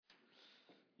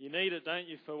You need it, don't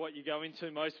you, for what you go into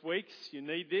most weeks? You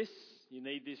need this. You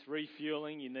need this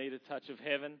refueling. You need a touch of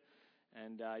heaven.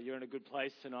 And you're in a good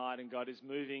place tonight, and God is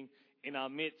moving in our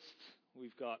midst.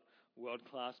 We've got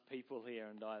world-class people here,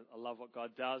 and I love what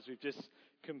God does. We've just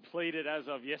completed, as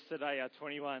of yesterday, our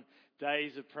 21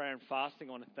 days of prayer and fasting.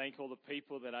 I want to thank all the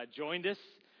people that joined us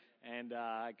and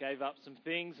gave up some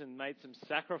things and made some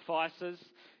sacrifices,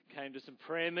 came to some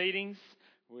prayer meetings.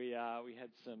 We had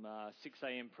some 6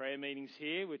 a.m. prayer meetings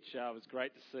here, which was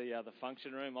great to see the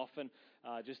function room often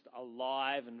just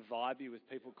alive and vibey with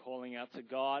people calling out to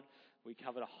God. We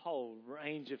covered a whole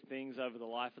range of things over the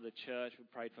life of the church. We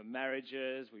prayed for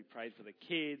marriages, we prayed for the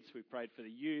kids, we prayed for the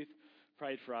youth,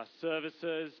 prayed for our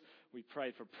services, we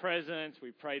prayed for presents,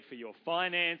 we prayed for your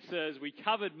finances. We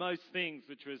covered most things,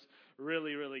 which was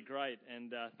really, really great.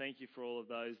 And thank you for all of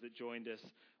those that joined us.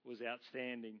 It was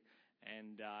outstanding.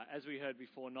 And as we heard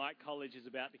before, Night College is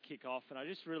about to kick off, and I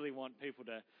just really want people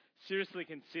to seriously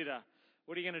consider,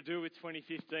 what are you going to do with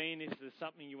 2015? If there's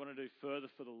something you want to do further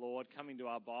for the Lord, coming to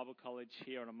our Bible college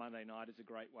here on a Monday night is a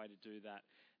great way to do that.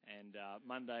 And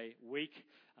Monday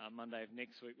of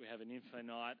next week, we have an info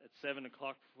night at 7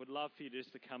 o'clock. Would love for you just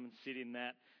to come and sit in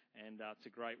that, and it's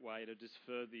a great way to just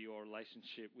further your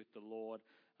relationship with the Lord.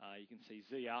 You can see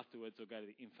Z afterwards, or go to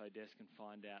the info desk and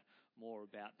find out more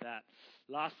about that.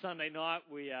 Last Sunday night,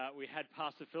 we had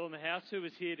Pastor Phil in the house. Who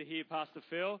was here to hear Pastor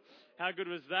Phil? How good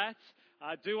was that?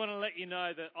 I do want to let you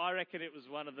know that I reckon it was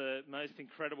one of the most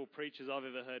incredible preachers I've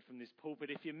ever heard from this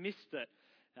pulpit. If you missed it,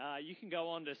 you can go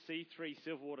on to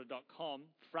c3silverwater.com,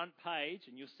 front page,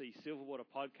 and you'll see Silverwater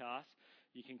Podcast.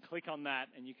 You can click on that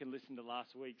and you can listen to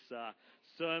last week's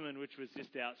sermon, which was just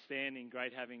outstanding.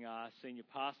 Great having our senior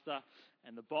pastor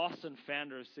and the boss and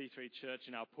founder of C3 Church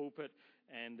in our pulpit.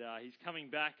 And he's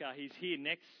coming back. He's here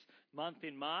next month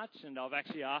in March, and I've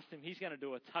actually asked him. He's going to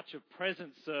do a touch of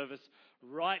presence service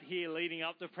right here leading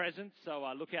up to presence. So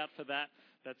look out for that.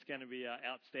 That's going to be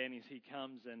outstanding as he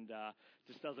comes and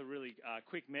just does a really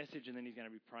quick message, and then he's going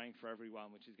to be praying for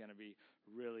everyone, which is going to be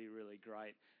really, really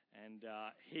great. And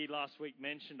he last week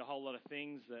mentioned a whole lot of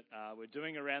things that we're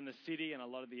doing around the city and a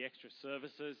lot of the extra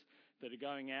services that are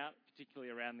going out,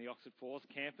 particularly around the Oxford Falls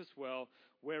campus. Well,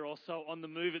 we're also on the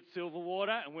move at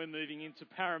Silverwater, and we're moving into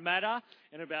Parramatta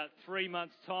in about 3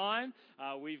 months' time.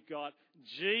 We've got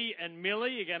G and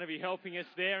Millie are going to be helping us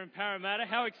there in Parramatta.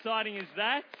 How exciting is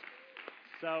that?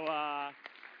 So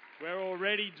we're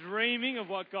already dreaming of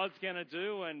what God's going to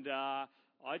do, and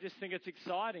I just think it's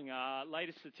exciting.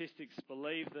 Latest statistics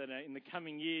believe that in the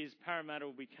coming years, Parramatta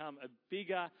will become a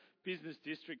bigger business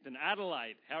district than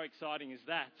Adelaide. How exciting is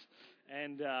that?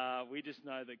 And we just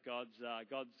know that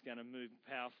God's going to move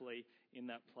powerfully in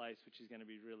that place, which is going to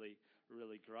be really,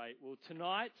 really great. Well,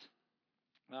 tonight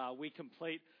we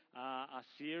complete our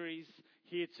series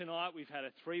here tonight. We've had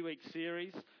a 3-week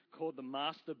series called The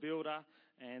Master Builder,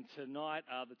 and tonight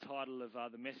the title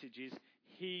of the message is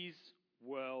His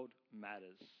World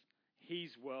Matters. His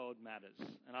world matters.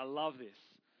 And I love this.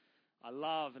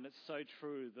 And it's so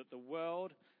true, that the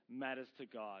world matters to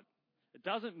God. It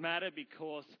doesn't matter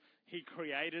because He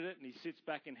created it and He sits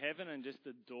back in heaven and just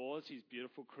adores His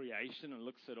beautiful creation and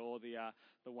looks at all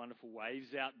the wonderful waves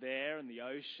out there and the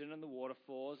ocean and the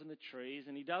waterfalls and the trees.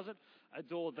 And He doesn't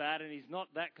adore that, and He's not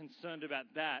that concerned about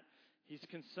that. He's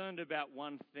concerned about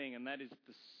one thing, and that is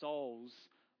the souls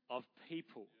of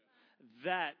people.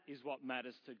 That is what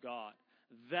matters to God.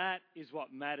 That is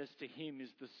what matters to Him, is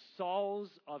the souls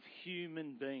of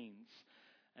human beings.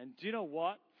 And do you know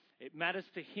what? It matters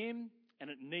to Him, and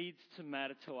it needs to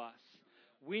matter to us.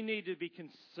 We need to be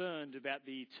concerned about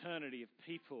the eternity of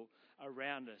people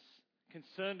around us.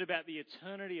 Concerned about the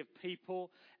eternity of people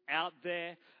out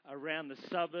there around the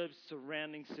suburbs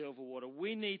surrounding Silverwater.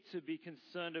 We need to be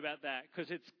concerned about that, because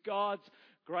it's God's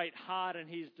great heart and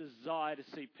His desire to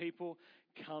see people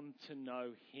come to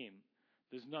know Him.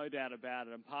 There's no doubt about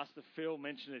it. And Pastor Phil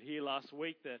mentioned it here last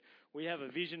week, that we have a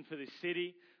vision for this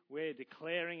city. We're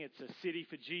declaring it's a city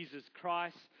for Jesus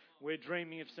Christ. We're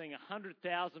dreaming of seeing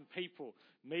 100,000 people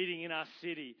meeting in our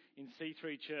city in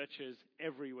C3 churches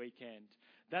every weekend.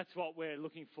 That's what we're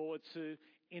looking forward to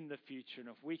in the future. And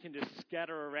if we can just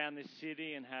scatter around this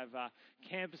city and have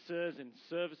campuses and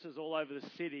services all over the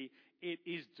city, it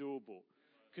is doable.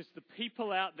 Because the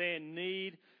people out there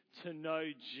need to know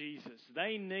Jesus.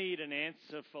 They need an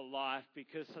answer for life,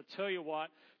 because I tell you what,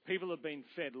 people have been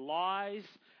fed lies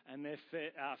and they're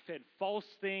fed false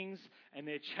things, and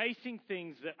they're chasing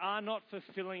things that are not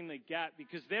fulfilling the gap,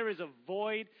 because there is a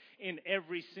void in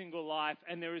every single life,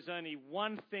 and there is only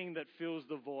one thing that fills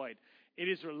the void. It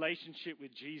is relationship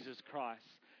with Jesus Christ.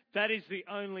 That is the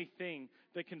only thing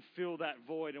that can fill that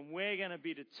void. And we're going to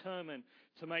be determined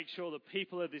to make sure the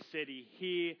people of this city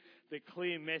hear the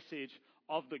clear message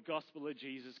of the gospel of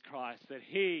Jesus Christ. That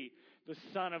He, the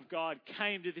Son of God,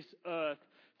 came to this earth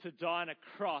to die on a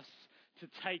cross to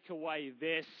take away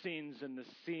their sins and the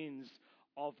sins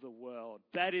of the world.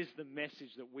 That is the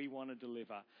message that we want to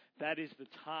deliver. That is the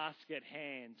task at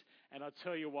hand. And I'll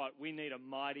tell you what, we need a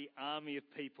mighty army of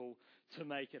people to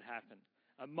make it happen.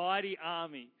 A mighty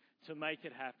army to make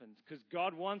it happen. Because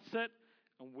God wants it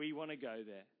and we want to go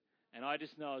there. And I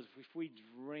just know if we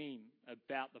dream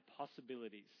about the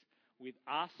possibilities with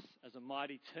us as a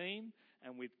mighty team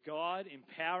and with God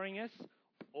empowering us,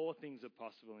 all things are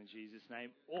possible in Jesus' name.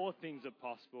 All things are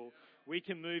possible. We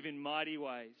can move in mighty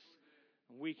ways.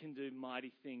 And we can do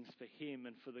mighty things for Him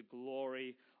and for the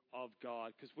glory of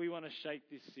God. Because we want to shake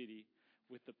this city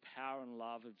with the power and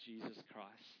love of Jesus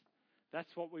Christ.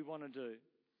 That's what we want to do.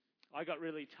 I got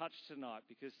really touched tonight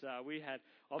because we had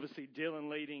obviously Dylan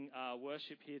leading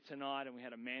worship here tonight, and we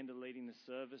had Amanda leading the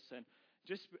service. And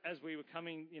just as we were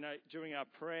coming, during our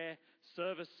prayer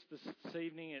service this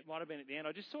evening, it might have been at the end,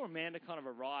 I just saw Amanda kind of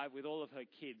arrive with all of her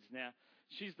kids. Now,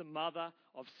 she's the mother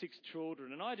of 6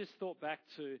 children, and I just thought back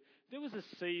to, there was a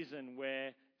season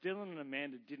where Dylan and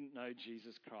Amanda didn't know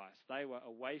Jesus Christ. They were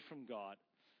away from God,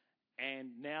 and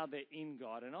now they're in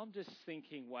God. And I'm just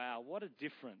thinking, wow, what a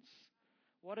difference.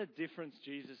 What a difference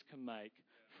Jesus can make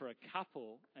for a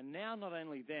couple, and now not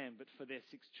only them, but for their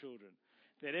 6 children.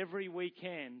 That every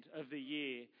weekend of the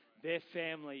year, their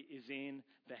family is in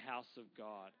the house of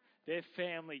God. Their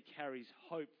family carries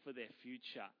hope for their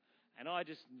future. And I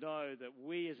just know that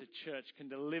we as a church can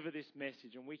deliver this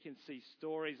message, and we can see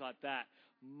stories like that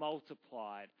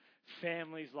multiplied.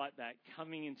 Families like that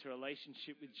coming into a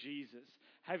relationship with Jesus,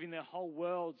 having their whole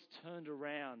worlds turned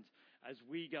around as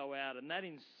we go out. And that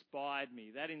inspired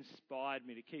me. That inspired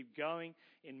me to keep going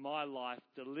in my life,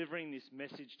 delivering this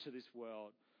message to this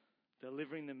world,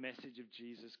 delivering the message of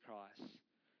Jesus Christ.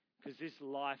 Because this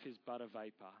life is but a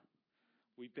vapor.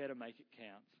 We better make it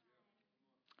count.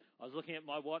 I was looking at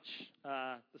my watch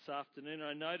this afternoon, and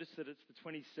I noticed that it's the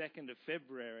 22nd of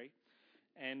February.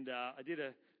 And I did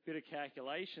a bit of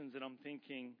calculations, and I'm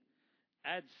thinking,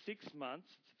 add 6 months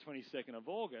to 22nd of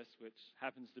August, which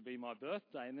happens to be my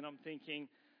birthday, and then I'm thinking,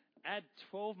 add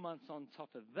 12 months on top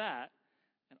of that,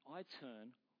 and I turn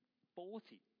 40.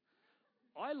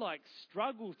 I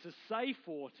struggle to say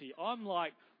 40. I'm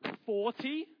like,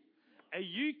 40? Are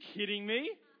you kidding me?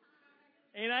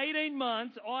 In 18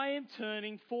 months, I am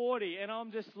turning 40, and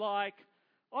I'm just like,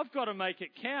 I've got to make it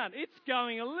count. It's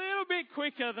going a little bit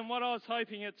quicker than what I was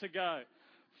hoping it to go.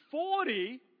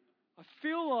 40, I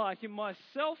feel like in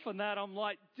myself and that, I'm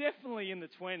definitely in the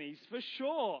 20s, for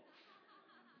sure.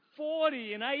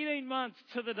 40 in 18 months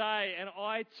to the day, and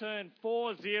I turn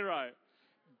 40.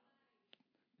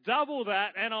 Double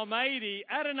that, and I'm 80.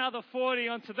 Add another 40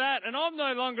 onto that, and I'm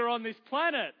no longer on this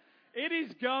planet. It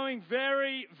is going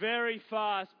very, very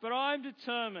fast, but I'm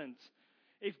determined.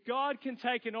 If God can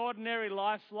take an ordinary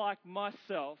life like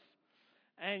myself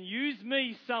and use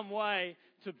me some way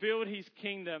to build His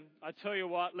kingdom, I tell you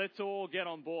what, let's all get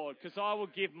on board, because I will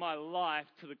give my life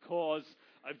to the cause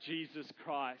of Jesus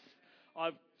Christ.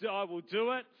 I will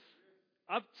do it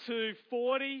up to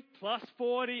 40, plus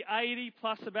 40, 80,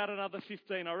 plus about another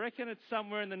 15. I reckon it's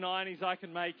somewhere in the 90s I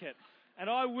can make it. And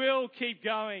I will keep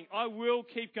going. I will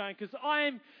keep going, because I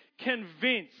am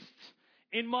convinced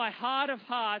in my heart of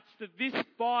hearts that this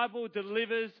Bible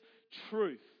delivers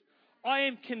truth. I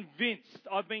am convinced.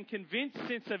 I've been convinced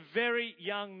since a very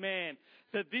young man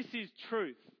that this is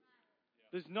truth.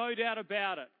 There's no doubt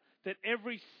about it. That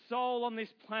every soul on this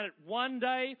planet one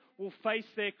day will face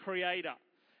their Creator.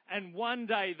 And one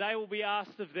day they will be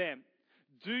asked of them,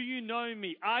 do you know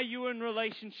me? Are you in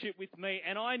relationship with me?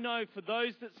 And I know for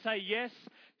those that say yes,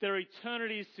 their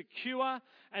eternity is secure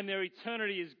and their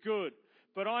eternity is good.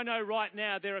 But I know right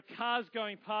now there are cars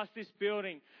going past this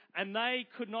building and they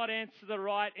could not answer the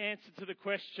right answer to the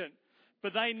question.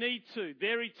 But they need to.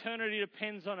 Their eternity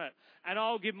depends on it. And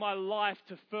I'll give my life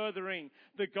to furthering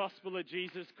the gospel of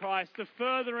Jesus Christ, to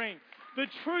furthering the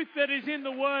truth that is in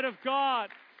the Word of God.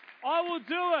 I will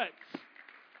do it.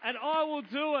 And I will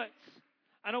do it.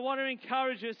 And I want to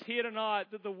encourage us here tonight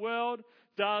that the world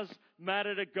does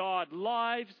matter to God.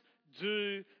 Lives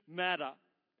do matter.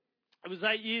 It was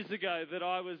 8 years ago that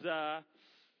I was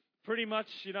pretty much,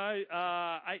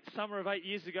 summer of 8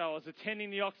 years ago, I was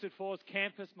attending the Oxford Falls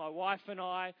campus. My wife and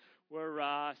I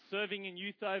were serving in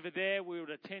youth over there. We would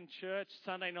attend church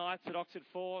Sunday nights at Oxford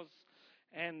Falls.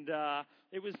 And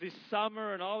it was this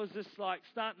summer, and I was just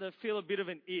starting to feel a bit of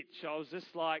an itch. I was just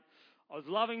I was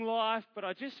loving life, but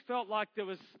I just felt like there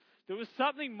was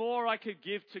something more I could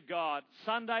give to God.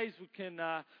 Sundays can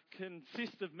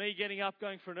consist of me getting up,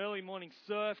 going for an early morning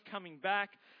surf, coming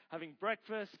back, having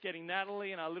breakfast, getting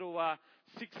Natalie and our little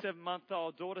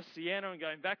 6-7-month-old daughter Sienna, and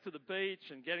going back to the beach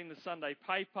and getting the Sunday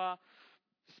paper,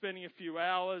 spending a few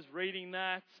hours reading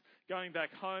that, going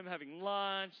back home, having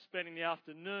lunch, spending the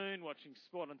afternoon watching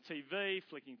sport on TV,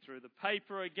 flicking through the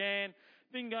paper again,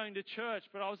 then going to church.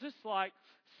 But I was just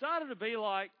started to be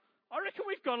like, I reckon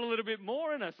we've got a little bit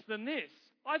more in us than this.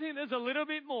 I think there's a little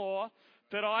bit more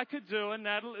that I could do, and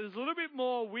Natalie, there's a little bit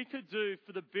more we could do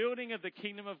for the building of the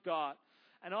kingdom of God.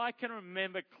 And I can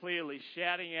remember clearly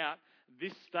shouting out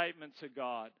this statement to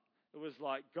God. It was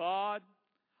like, God,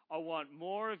 I want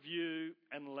more of you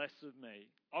and less of me.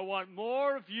 I want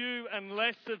more of you and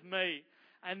less of me.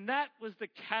 And that was the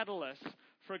catalyst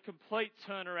for a complete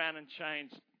turnaround and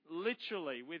change.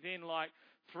 Literally within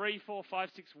 3, 4, 5,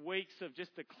 6 weeks of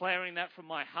just declaring that from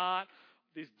my heart,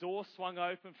 this door swung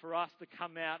open for us to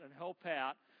come out and help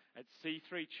out at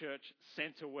C3 Church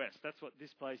Centre West. That's what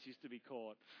this place used to be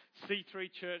called.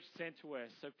 C3 Church Centre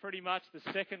West. So pretty much the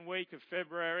second week of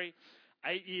February,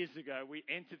 8 years ago, we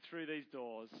entered through these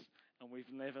doors and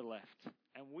we've never left.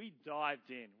 And we dived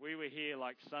in. We were here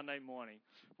Sunday morning.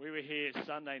 We were here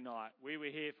Sunday night. We were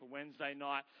here for Wednesday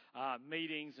night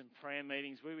meetings and prayer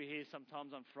meetings. We were here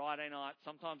sometimes on Friday night,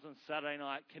 sometimes on Saturday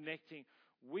night, connecting.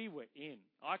 We were in.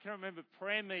 I can remember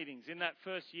prayer meetings in that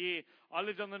first year. I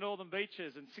lived on the Northern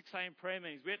Beaches and 6 a.m. prayer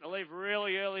meetings. We had to leave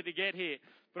really early to get here.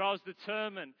 But I was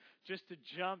determined just to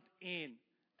jump in.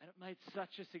 And it made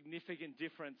such a significant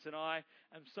difference. And I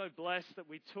am so blessed that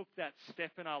we took that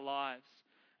step in our lives.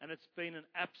 And it's been an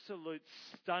absolute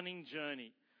stunning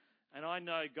journey. And I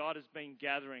know God has been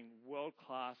gathering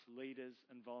world-class leaders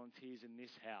and volunteers in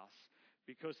this house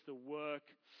because the work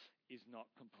is not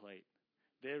complete.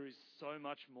 There is so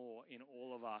much more in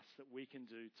all of us that we can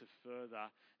do to further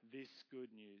this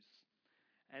good news.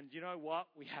 And you know what?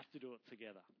 We have to do it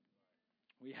together.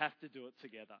 We have to do it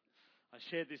together. I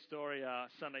shared this story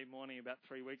Sunday morning about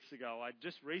 3 weeks ago. I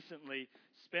just recently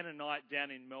spent a night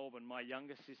down in Melbourne. My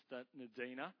younger sister,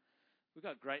 Nadina. We've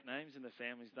got great names in the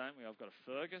families, don't we? I've got a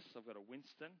Fergus, I've got a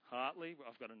Winston, Hartley,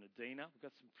 I've got a Nadina. We've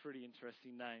got some pretty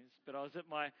interesting names. But I was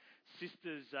at my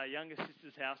younger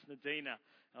sister's house, Nadina.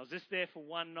 I was just there for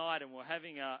one night, and we're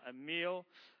having a meal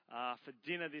for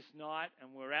dinner this night,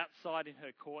 and we're outside in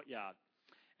her courtyard.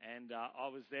 And I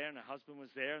was there, and her husband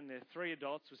was there, and the 3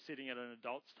 adults were sitting at an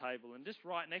adults table. And just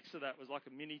right next to that was like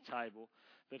a mini table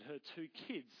that her 2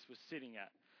 kids were sitting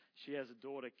at. She has a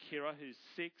daughter, Kira, who's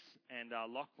 6, and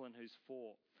Lachlan, who's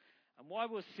 4. And while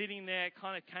we were sitting there, it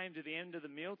kind of came to the end of the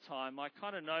mealtime, I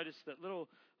kind of noticed that little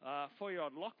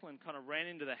 4-year-old Lachlan kind of ran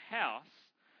into the house,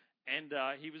 and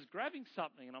he was grabbing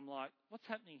something. And I'm like, what's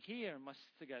happening here? And my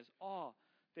sister goes, oh,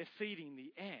 they're feeding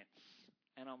the ants.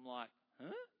 And I'm like,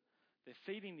 huh? They're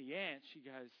feeding the ants. She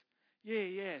goes,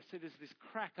 yeah. So there's this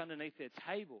crack underneath their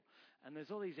table, and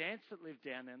there's all these ants that live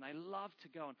down there, and they love to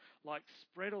go and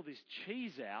spread all this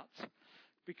cheese out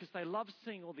because they love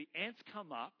seeing all the ants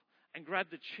come up and grab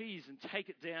the cheese and take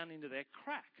it down into their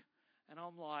crack. And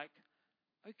I'm like,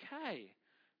 okay.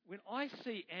 When I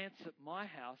see ants at my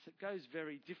house, it goes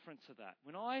very different to that.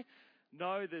 When I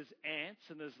know there's ants,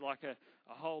 and there's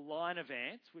a whole line of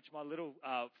ants, which my little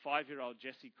 5-year-old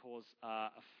Jesse calls a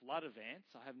flood of ants.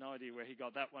 I have no idea where he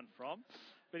got that one from,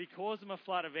 but he calls them a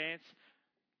flood of ants.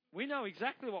 We know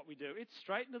exactly what we do. It's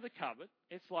straight into the cupboard.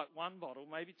 It's like 1 bottle,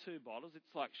 maybe 2 bottles.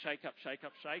 It's like shake up, shake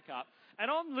up, shake up. And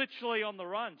I'm literally on the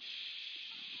run.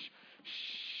 Shh,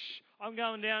 shh. I'm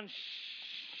going down,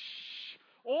 shh,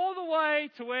 all the way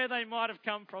to where they might have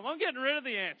come from. I'm getting rid of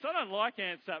the ants. I don't like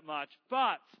ants that much,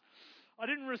 but I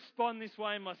didn't respond this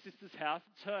way in my sister's house.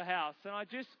 It's her house. And I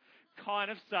just kind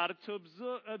of started to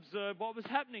observe what was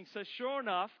happening. So sure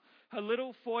enough, her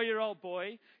little 4-year-old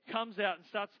boy comes out and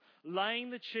starts laying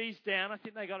the cheese down. I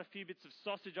think they got a few bits of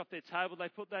sausage off their table. They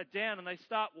put that down and they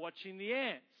start watching the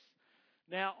ants.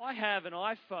 Now, I have an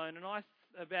iPhone, and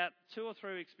about 2 or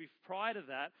 3 weeks prior to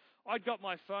that, I'd got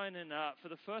my phone, and for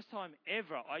the first time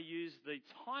ever, I used the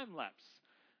time-lapse.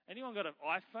 Anyone got an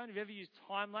iPhone? Have you ever used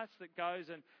time-lapse that goes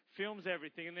and films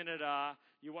everything, and then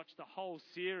you watch the whole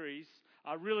series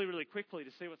really, really quickly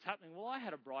to see what's happening? Well, I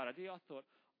had a bright idea. I thought,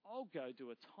 I'll go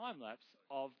do a time-lapse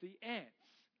of the ants.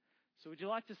 So would you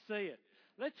like to see it?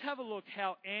 Let's have a look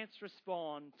how ants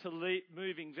respond to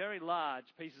moving very large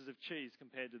pieces of cheese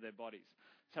compared to their bodies.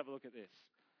 Let's have a look at this.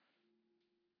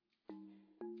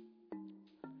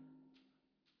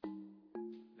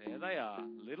 There they are,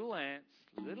 little ants,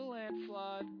 little ant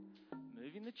flood,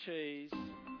 moving the cheese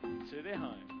to their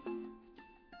home.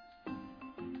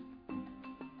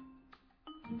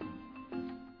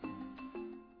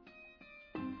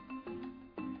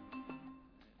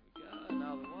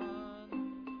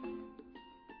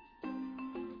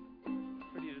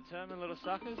 determined little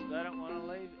suckers. They don't want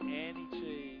to leave any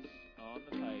cheese on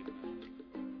the pavement.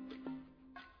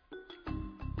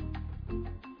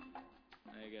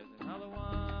 There goes another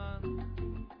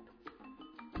one.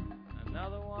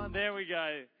 Another one. There we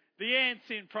go. The ants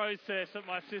in process at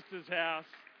my sister's house.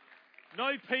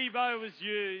 No Peebo was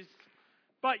used.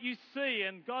 But you see,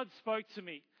 and God spoke to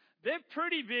me, they're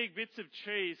pretty big bits of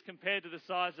cheese compared to the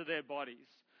size of their bodies.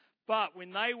 But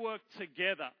when they work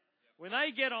together, when they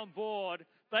get on board,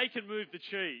 they can move the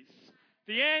cheese.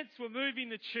 The ants were moving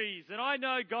the cheese. And I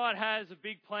know God has a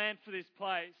big plan for this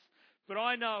place. But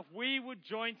I know if we would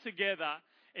join together,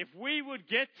 if we would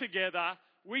get together,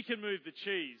 we can move the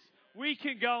cheese. We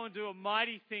can go and do a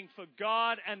mighty thing for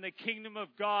God and the kingdom of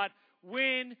God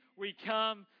when we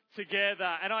come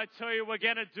together. And I tell you, we're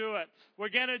going to do it. We're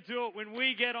going to do it when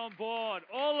we get on board.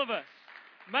 All of us.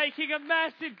 Making a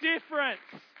massive difference.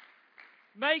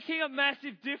 Making a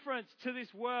massive difference to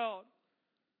this world.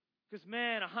 Because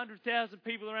man, 100,000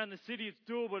 people around the city, it's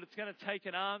doable. It's going to take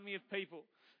an army of people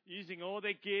using all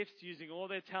their gifts, using all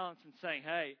their talents and saying,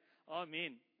 hey, I'm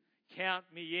in. Count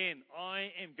me in.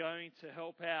 I am going to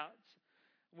help out.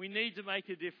 We need to make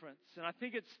a difference. And I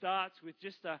think it starts with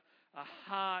just a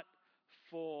heart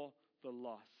for the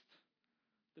lost.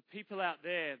 The people out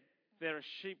there, they're a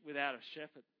sheep without a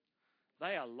shepherd.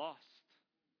 They are lost.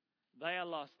 They are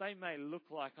lost. They may look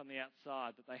like on the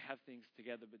outside that they have things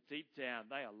together, but deep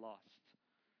down they are lost.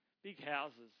 Big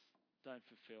houses don't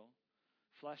fulfill.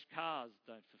 Flash cars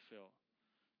don't fulfill.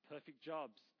 Perfect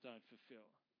jobs don't fulfill.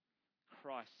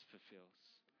 Christ fulfills.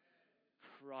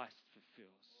 Christ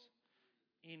fulfills.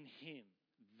 In Him,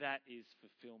 that is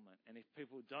fulfillment. And if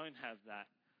people don't have that,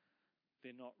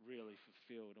 they're not really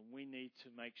fulfilled. And we need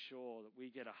to make sure that we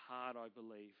get a heart, I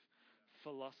believe,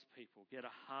 for lost people. Get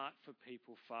a heart for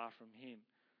people far from Him.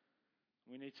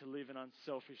 We need to live an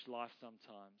unselfish life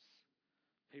sometimes.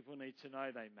 People need to know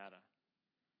they matter.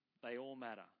 They all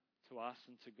matter to us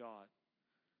and to God.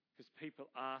 Because people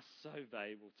are so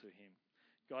valuable to Him.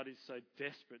 God is so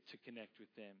desperate to connect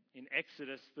with them. In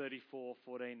Exodus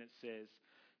 34:14 it says,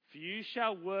 "For you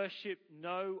shall worship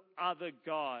no other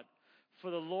God, for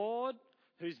the Lord,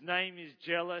 whose name is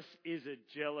jealous, is a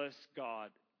jealous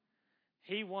God."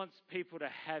 He wants people to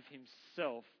have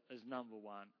Himself as number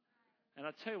one. And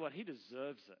I tell you what, He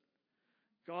deserves it.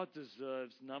 God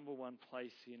deserves number one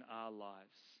place in our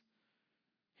lives.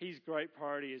 His great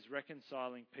priority is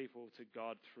reconciling people to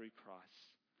God through Christ.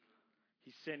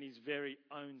 He sent His very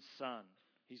own Son,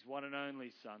 His one and only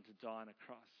Son, to die on a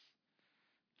cross.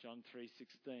 John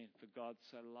 3:16, "For God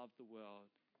so loved the world,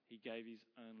 He gave His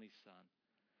only Son.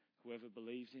 Whoever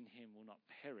believes in Him will not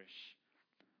perish,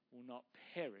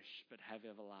 but have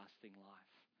everlasting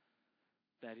life."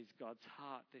 That is God's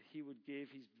heart, that He would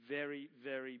give His very,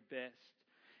 very best.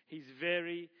 His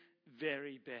very,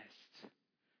 very best.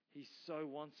 He so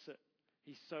wants it.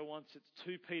 He so wants it.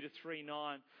 2 Peter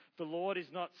 3:9, "The Lord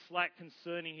is not slack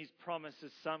concerning His promise,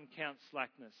 as some count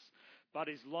slackness, but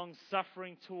is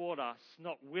long-suffering toward us,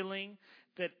 not willing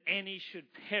that any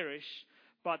should perish,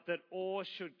 but that all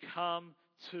should come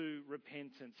to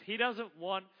repentance." He doesn't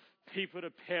want people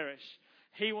to perish.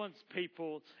 He wants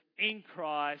people in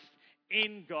Christ,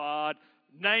 in God,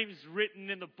 names written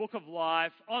in the book of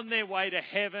life, on their way to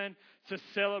heaven, to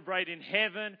celebrate in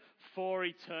heaven for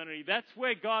eternity. That's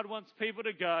where God wants people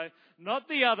to go, not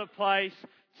the other place,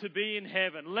 to be in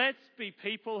heaven. Let's be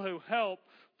people who help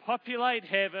populate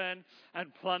heaven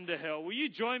and plunder hell. Will you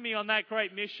join me on that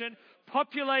great mission?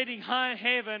 Populating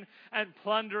heaven and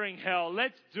plundering hell.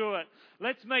 Let's do it.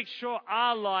 Let's make sure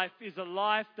our life is a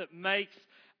life that makes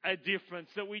a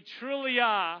difference, that we truly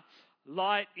are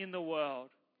light in the world.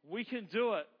 We can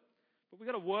do it, but we've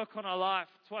got to work on our life.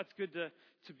 That's why it's good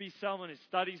to be someone who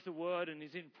studies the Word and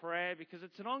is in prayer, because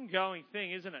it's an ongoing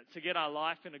thing, isn't it? To get our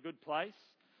life in a good place,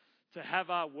 to have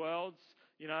our worlds,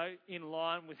 in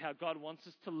line with how God wants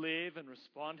us to live and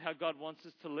respond how God wants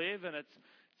us to live. And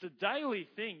it's a daily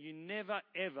thing. You never,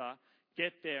 ever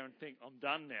get there and think, I'm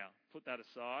done now. Put that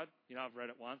aside. I've read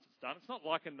it once. It's done. It's not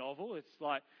like a novel. It's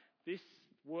like this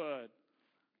Word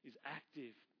is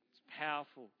active. It's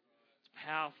powerful.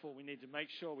 Powerful. We need to make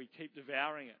sure we keep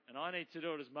devouring it. And I need to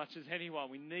do it as much as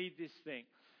anyone. We need this thing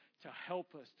to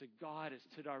help us, to guide us,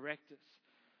 to direct us,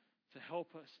 to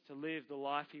help us to live the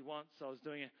life He wants. I was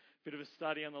doing a bit of a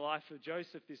study on the life of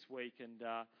Joseph this week, and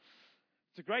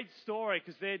it's a great story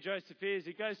because there Joseph is.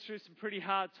 He goes through some pretty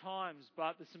hard times,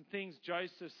 but there's some things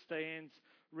Joseph stands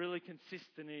really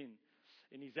consistent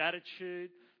in his attitude,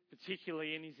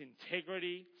 particularly in his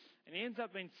integrity, and he ends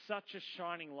up being such a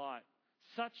shining light.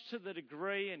 such to the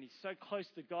degree, and he's so close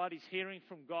to God, he's hearing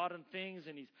from God and things,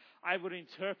 and he's able to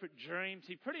interpret dreams.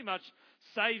 He pretty much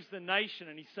saves the nation,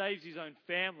 and he saves his own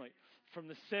family from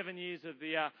the 7 years of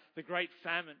the great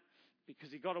famine,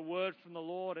 because he got a word from the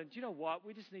Lord. And do you know what?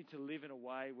 We just need to live in a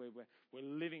way where we're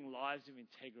living lives of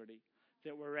integrity,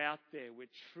 that we're out there, we're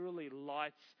truly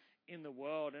lights in the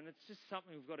world. And it's just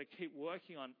something we've got to keep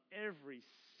working on every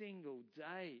single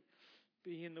day.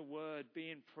 Be in the Word,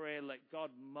 be in prayer, let God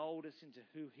mold us into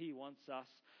who He wants us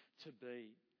to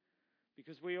be.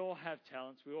 Because we all have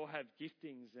talents, we all have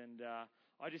giftings, and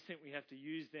I just think we have to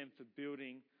use them for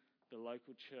building the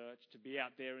local church, to be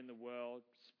out there in the world,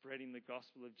 spreading the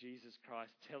gospel of Jesus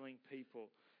Christ, telling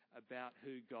people about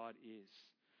who God is.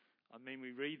 I mean,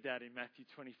 we read that in Matthew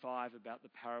 25 about the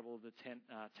parable of the 10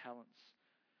 talents.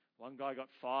 One guy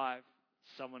got 5,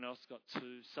 someone else got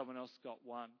 2, someone else got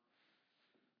 1.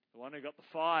 The one who got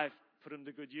the 5 put them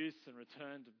to good use and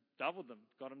returned and doubled them,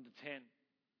 got them to 10.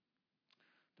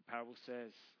 The parable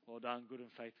says, well done, good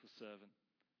and faithful servant.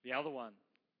 The other one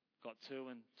got 2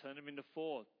 and turned him into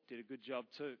 4, did a good job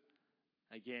too.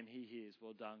 Again, he hears,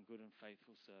 well done, good and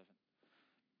faithful servant.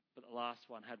 But the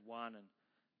last one had 1 and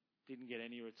didn't get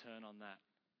any return on that.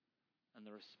 And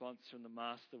the response from the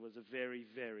master was a very,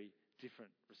 very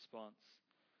different response.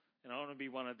 And I want to be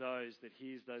one of those that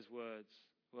hears those words,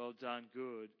 well done,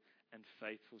 good and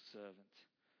faithful servant.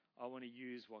 I want to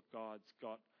use what God's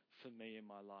got for me in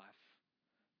my life.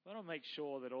 I want to make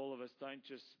sure that all of us don't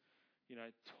just,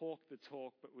 talk the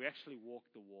talk, but we actually walk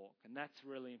the walk. And that's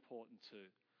really important too.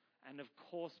 And of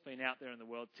course, being out there in the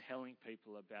world telling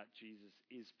people about Jesus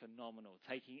is phenomenal,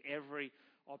 taking every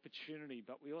opportunity,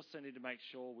 but we also need to make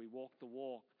sure we walk the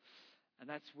walk. And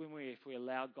that's when if we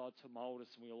allow God to mold us,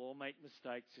 and we'll all make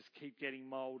mistakes, just keep getting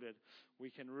molded,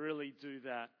 we can really do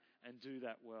that and do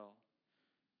that well.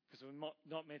 Because we're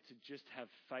not meant to just have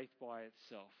faith by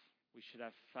itself. We should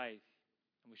have faith,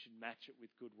 and we should match it with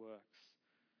good works.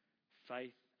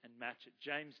 Faith and match it.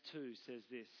 James 2 says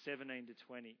this, 17 to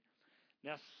 20.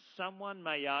 Now, someone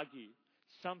may argue,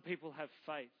 some people have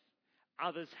faith,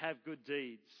 others have good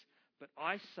deeds. But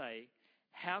I say,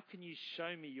 how can you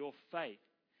show me your faith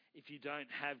if you don't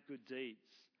have good deeds?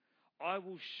 I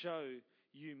will show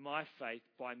you my faith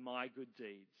by my good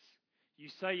deeds. You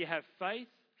say you have faith,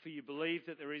 for you believe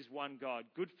that there is one God.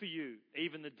 Good for you.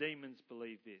 Even the demons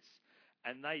believe this,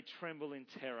 and they tremble in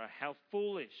terror. How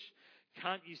foolish.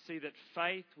 Can't you see that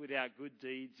faith without good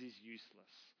deeds is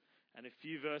useless? And a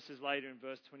few verses later in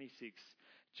verse 26,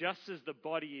 just as the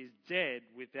body is dead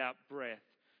without breath,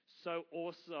 so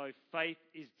also faith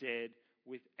is dead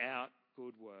without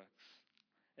good works.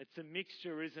 It's a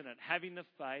mixture, isn't it? Having the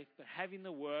faith, but having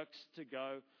the works to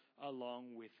go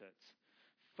along with it.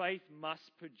 Faith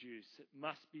must produce. It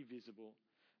must be visible.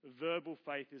 Verbal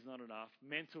faith is not enough.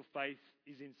 Mental faith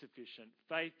is insufficient.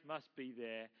 Faith must be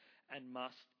there and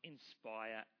must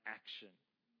inspire action.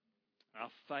 Our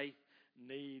faith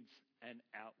needs an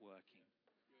outworking.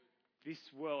 This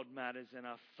world matters, and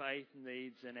our faith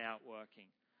needs an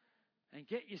outworking. And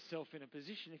get yourself in a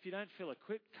position. If you don't feel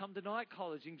equipped, come to night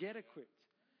college and get equipped.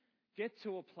 Get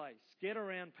to a place. Get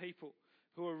around people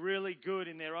who are really good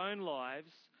in their own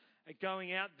lives at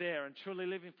going out there and truly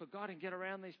living for God, and get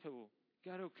around these people.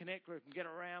 Go to a connect group and get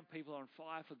around people on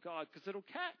fire for God, because it'll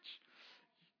catch.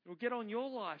 It'll get on your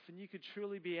life, and you could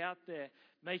truly be out there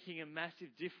making a massive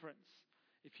difference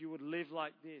if you would live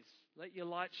like this. Let your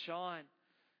light shine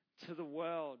to the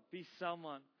world. Be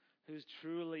someone who's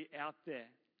truly out there.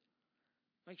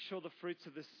 Make sure the fruits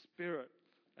of the Spirit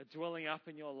are dwelling up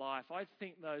in your life. I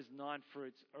think those 9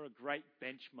 fruits are a great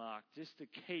benchmark just to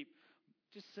keep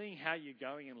just seeing how you're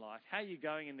going in life, how you're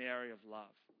going in the area of love,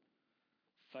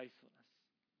 faithfulness,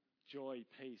 joy,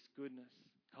 peace, goodness,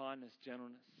 kindness,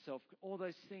 gentleness, all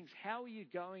those things. How are you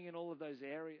going in all of those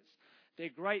areas? They're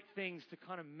great things to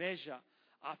kind of measure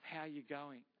up how you're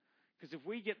going. Because if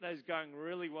we get those going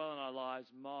really well in our lives,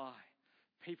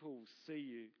 people will see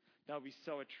you. They'll be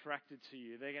so attracted to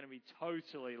you. They're going to be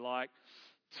totally like,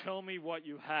 tell me what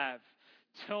you have.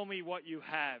 Tell me what you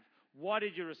have. Why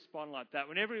did you respond like that?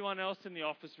 When everyone else in the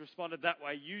office responded that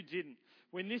way, you didn't.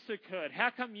 When this occurred, how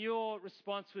come your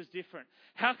response was different?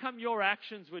 How come your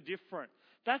actions were different?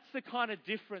 That's the kind of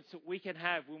difference that we can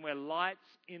have when we're lights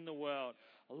in the world.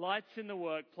 Lights in the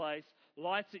workplace,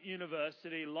 lights at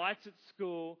university, lights at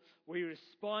school. We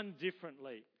respond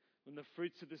differently when the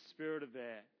fruits of the Spirit are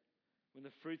there. When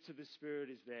the fruits of the Spirit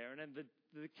is there. And then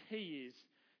the key is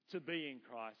to be in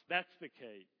Christ. That's the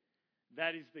key.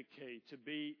 That is the key, to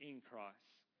be in Christ.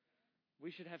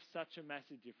 We should have such a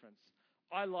massive difference.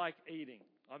 I like eating.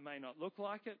 I may not look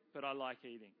like it, but I like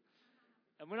eating.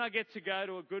 And when I get to go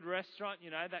to a good restaurant,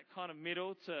 that kind of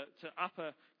middle to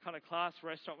upper kind of class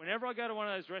restaurant, whenever I go to one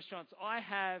of those restaurants, I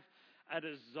have a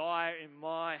desire in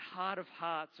my heart of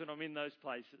hearts when I'm in those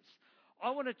places.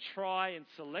 I want to try and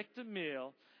select a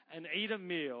meal and eat a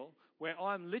meal where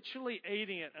I'm literally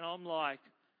eating it and I'm like,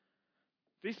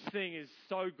 this thing is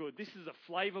so good. This is a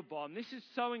flavor bomb. This is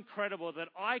so incredible that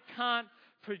I can't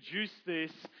produce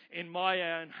this in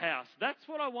my own house. That's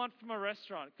what I want from a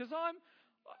restaurant, because I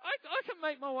can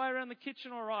make my way around the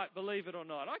kitchen all right, believe it or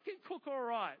not. I can cook all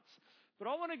right. But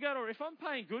I want to go to, if I'm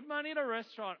paying good money at a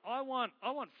restaurant, I want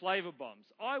flavor bombs.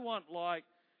 I want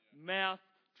mouth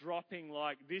dropping,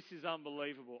 this is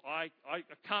unbelievable. I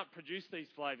can't produce these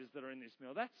flavors that are in this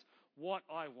meal. That's what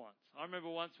I want. I remember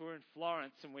once we were in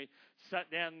Florence and we sat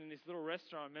down in this little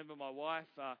restaurant. I remember my wife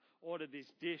ordered this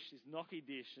dish, this gnocchi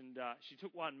dish, and she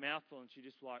took one mouthful and she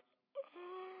just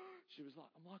she was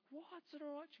like, I'm like, what? Is it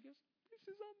all right? She goes,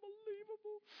 this is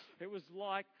unbelievable. It was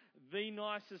like the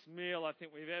nicest meal I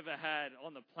think we've ever had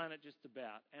on the planet, just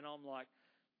about. And I'm like,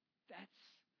 that's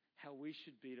how we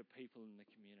should be to people in the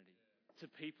community, to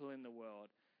people in the world.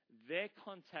 Their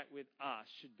contact with us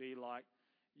should be like,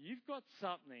 you've got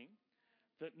something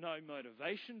that no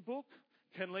motivation book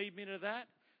can lead me to that,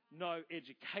 no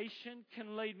education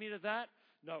can lead me to that,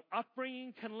 no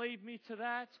upbringing can lead me to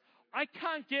that. I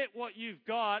can't get what you've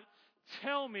got.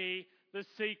 Tell me the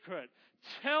secret.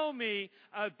 Tell me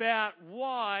about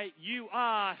why you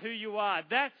are who you are.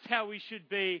 That's how we should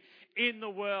be in the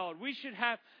world. We should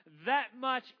have that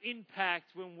much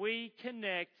impact when we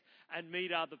connect and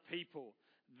meet other people.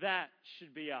 That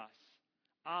should be us.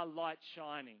 Our light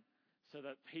shining so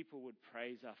that people would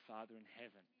praise our Father in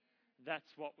heaven.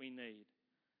 That's what we need.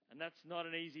 And that's not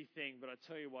an easy thing, but I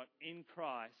tell you what, in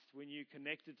Christ, when you're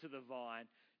connected to the vine,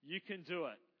 you can do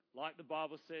it. Like the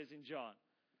Bible says in John,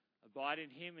 abide in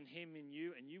Him and Him in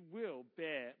you, and you will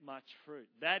bear much fruit.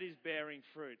 That is bearing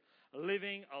fruit.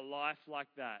 Living a life like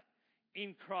that.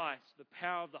 In Christ, the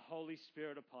power of the Holy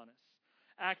Spirit upon us.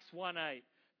 Acts 1:8.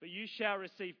 But you shall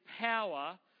receive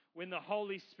power when the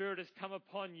Holy Spirit has come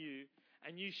upon you,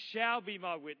 and you shall be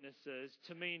my witnesses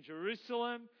to me in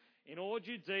Jerusalem, in all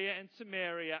Judea and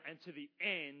Samaria, and to the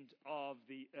end of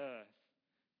the earth.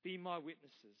 Be my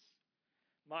witnesses.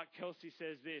 Mark Kelsey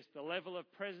says this, the level of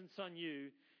presence on you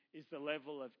is the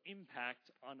level of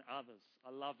impact on others.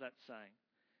 I love that saying.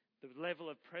 The level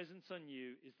of presence on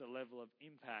you is the level of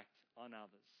impact on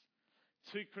others.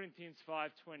 2 Corinthians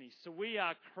 5:20. So we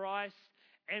are Christ's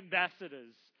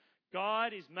ambassadors.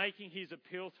 God is making His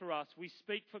appeal through us. We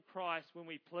speak for Christ when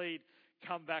we plead,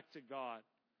 come back to God.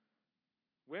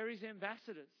 We're His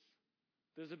ambassadors.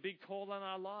 There's a big call on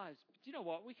our lives. But you know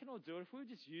what? We can all do it. If we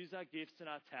just use our gifts and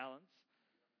our talents,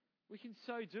 we can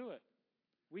so do it.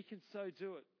 We can so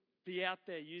do it. Be out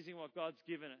there using what God's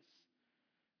given us.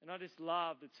 And I just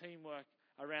love the teamwork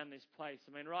around this place.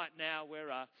 I mean, right now we're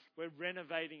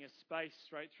renovating a space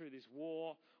straight through this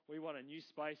war. We want a new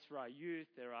space for our youth.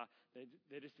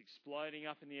 They're just exploding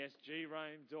up in the SG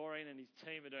room. Doreen and his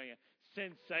team are doing a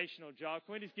sensational job.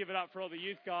 Can we just give it up for all the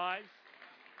youth guys?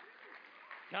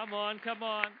 Come on.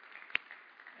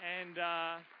 And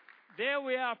there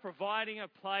we are, providing a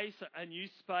place, a new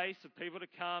space for people to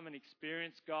come and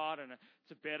experience God, and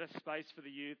it's a better space for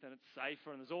the youth, and it's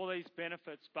safer, and there's all these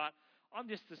benefits. But I'm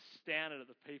just astounded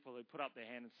at the people who put up their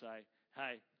hand and say,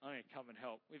 hey, I'm going to come and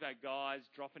help. We've had guys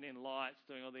dropping in lights,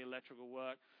 doing all the electrical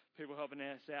work, people helping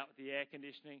us out with the air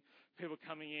conditioning, people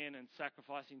coming in and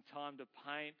sacrificing time to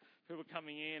paint, people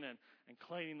coming in and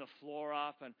cleaning the floor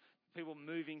up, and people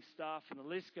moving stuff, and the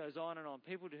list goes on and on.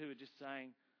 People who are just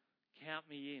saying, count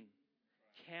me in.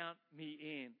 Count me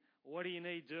in. What do you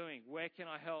need doing? Where can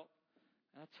I help?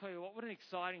 And I'll tell you what an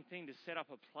exciting thing to set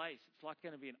up a place. It's like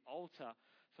going to be an altar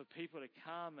for people to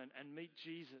come and meet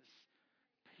Jesus.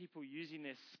 People using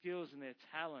their skills and their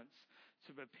talents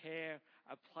to prepare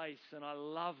a place. And I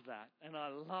love that. And I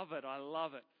love it.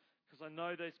 Because I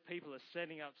know those people are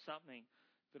setting up something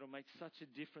that will make such a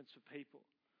difference for people.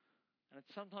 And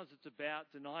sometimes it's about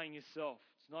denying yourself.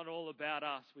 It's not all about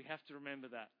us. We have to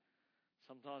remember that.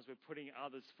 Sometimes we're putting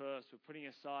others first. We're putting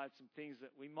aside some things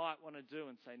that we might want to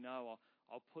do and say, no,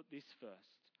 I'll put this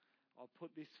first. I'll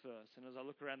put this first. And as I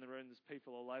look around the room, there's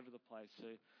people all over the place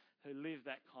who live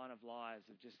that kind of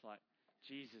lives of just like,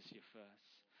 Jesus, you're first.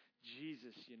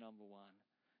 Jesus, you're number one.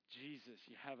 Jesus,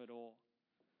 you have it all.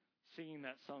 Singing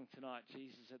that song tonight,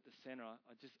 Jesus at the center,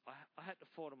 I had to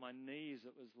fall to my knees.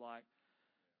 It was like,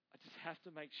 I just have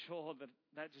to make sure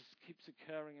that just keeps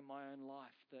occurring in my own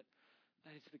life, that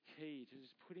is the key to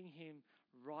just putting Him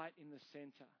right in the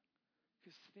center.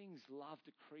 Because things love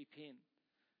to creep in.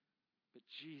 But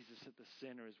Jesus at the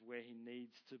center is where He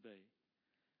needs to be.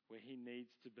 where he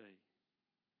needs to be.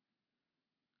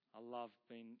 I love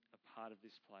being a part of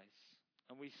this place.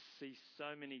 And we see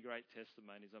so many great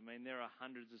testimonies. I mean, there are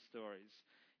hundreds of stories.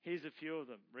 Here's a few of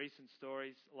them. Recent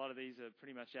stories. A lot of these are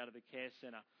pretty much out of the care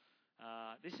centre.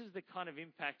 This is the kind of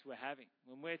impact we're having.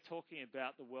 When we're talking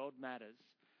about the world matters,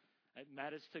 it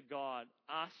matters to God.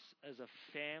 Us as a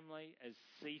family, as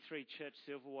C3 Church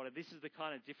Silverwater, this is the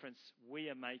kind of difference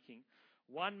we are making.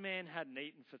 One man hadn't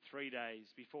eaten for 3 days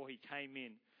before he came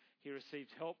in. He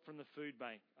received help from the food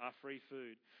bank, our free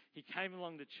food. He came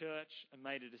along to church and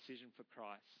made a decision for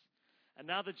Christ.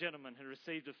 Another gentleman had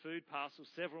received a food parcel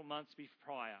several months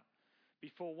prior.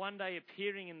 Before one day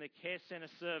appearing in the care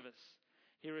centre service,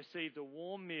 he received a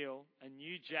warm meal, a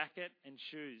new jacket and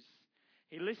shoes.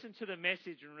 He listened to the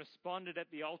message and responded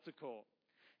at the altar call.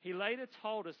 He later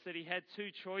told us that he had two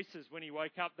choices when he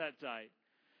woke up that day.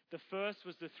 The first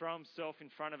was to throw himself in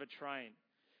front of a train.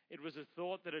 It was a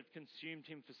thought that had consumed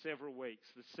him for several weeks.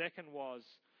 The second was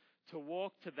to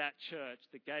walk to that church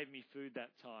that gave me food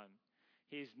that time.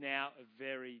 He is now a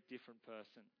very different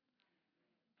person.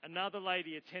 Another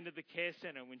lady attended the care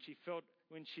centre when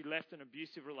she left an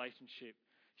abusive relationship.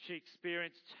 She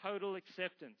experienced total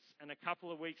acceptance and a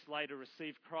couple of weeks later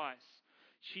received Christ.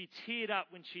 She teared up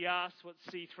when she asked what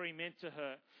C3 meant to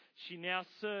her. She now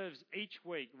serves each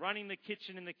week, running the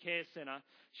kitchen in the care centre.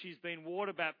 She's been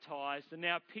water baptised and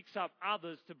now picks up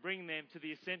others to bring them to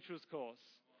the Essentials course.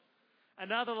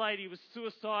 Another lady was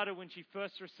suicidal when she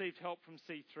first received help from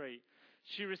C3.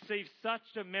 She received such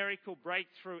a miracle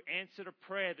breakthrough answer to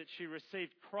prayer that she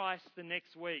received Christ the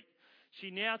next week. She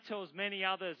now tells many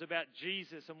others about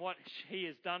Jesus and what he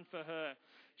has done for her.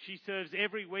 She serves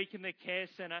every week in the care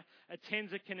centre,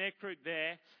 attends a connect group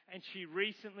there, and she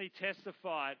recently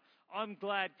testified, "I'm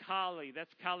glad Carly,"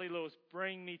 that's Carly Lewis,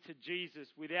 "bring me to Jesus.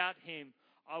 Without him,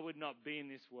 I would not be in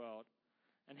this world."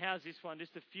 And how's this one?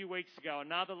 Just a few weeks ago,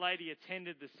 another lady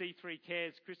attended the C3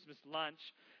 Cares Christmas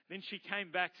lunch. Then she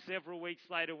came back several weeks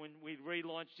later when we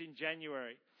relaunched in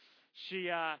January. She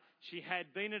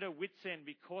had been at her wit's end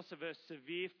because of her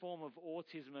severe form of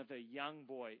autism of a young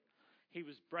boy. He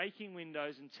was breaking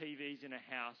windows and TVs in her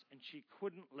house, and she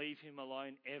couldn't leave him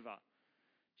alone ever.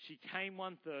 She came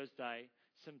one Thursday.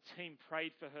 Some team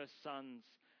prayed for her sons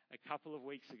a couple of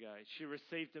weeks ago. She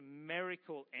received a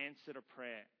miracle answer to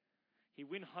prayer. He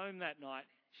went home that night.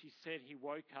 She said he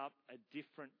woke up a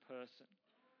different person.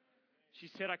 She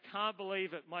said, "I can't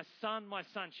believe it. My son."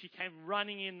 She came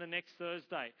running in the next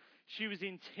Thursday. She was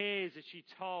in tears as she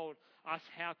told us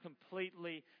how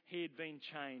completely he had been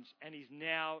changed, and he's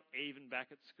now even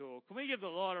back at school. Can we give the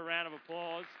Lord a round of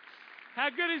applause? How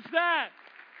good is that?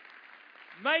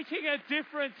 Making a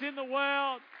difference in the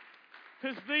world,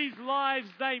 because these lives,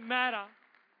 they matter.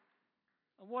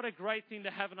 And what a great thing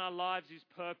to have in our lives is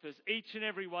purpose. Each and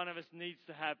every one of us needs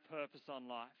to have purpose on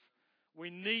life. We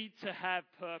need to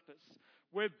have purpose.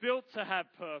 We're built to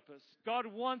have purpose. God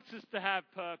wants us to have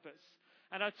purpose.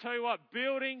 And I tell you what,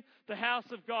 building the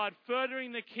house of God,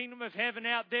 furthering the kingdom of heaven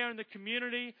out there in the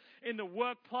community, in the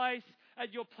workplace,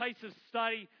 at your place of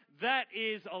study, that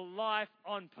is a life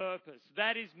on purpose.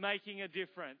 That is making a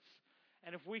difference.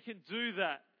 And if we can do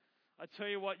that, I tell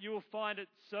you what, you will find it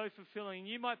so fulfilling.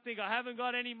 You might think, "I haven't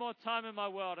got any more time in my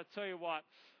world." I tell you what,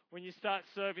 when you start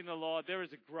serving the Lord, there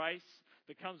is a grace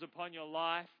that comes upon your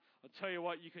life. I'll tell you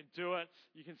what, you can do it.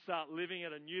 You can start living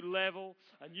at a new level,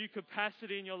 a new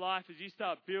capacity in your life as you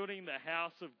start building the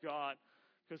house of God,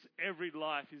 because every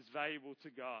life is valuable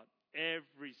to God.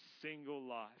 Every single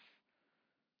life.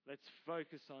 Let's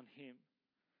focus on him.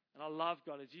 And I love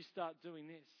God as you start doing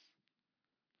this,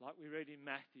 like we read in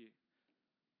Matthew.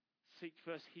 Seek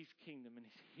first his kingdom and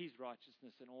his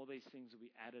righteousness, and all these things will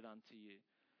be added unto you.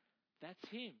 That's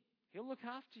him. He'll look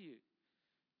after you.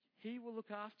 He will look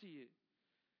after you.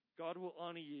 God will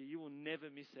honor you. You will never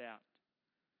miss out.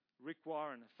 Rick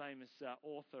Warren, a famous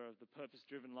author of The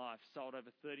Purpose-Driven Life, sold over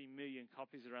 30 million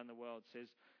copies around the world, says,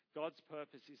 "God's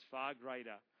purpose is far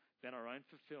greater than our own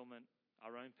fulfillment,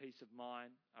 our own peace of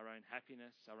mind, our own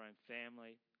happiness, our own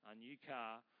family, our new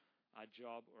car, our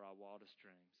job, or our wildest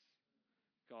dreams."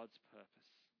 God's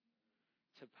purpose.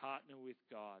 To partner with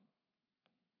God.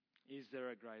 Is there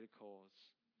a greater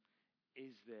cause?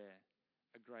 Is there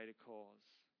a greater cause?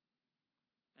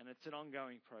 And it's an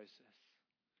ongoing process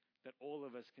that all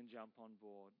of us can jump on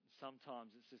board.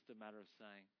 Sometimes it's just a matter of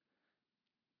saying,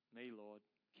 "Me, Lord,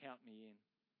 count me in.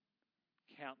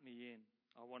 Count me in.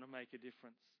 I want to make a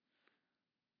difference."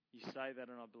 You say that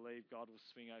and I believe God will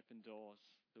swing open doors.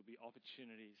 There'll be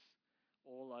opportunities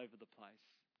all over the place.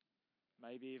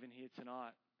 Maybe even here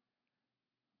tonight.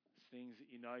 There's things that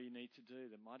you know you need to do.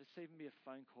 There might just even be a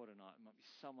phone call tonight. There might be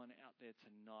someone out there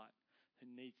tonight who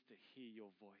needs to hear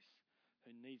your voice,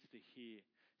 who needs to hear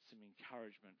some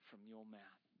encouragement from your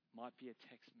mouth. Might be a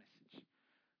text message.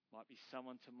 Might be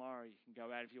someone tomorrow you can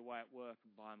go out of your way at work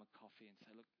and buy them a coffee and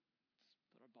say, look,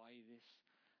 thought I'd buy you this.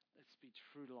 Let's be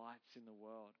true lights in the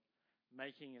world,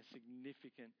 making a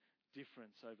significant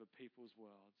difference over people's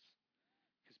worlds,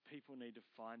 because people need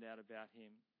to find out about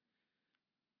him.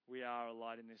 We are a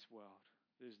light in this world.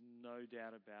 There's no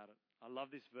doubt about it. I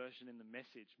love this version in the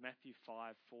Message, Matthew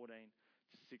 5:14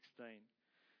 to 16.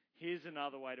 Here's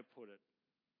another way to put it.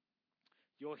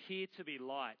 You're here to be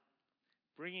light,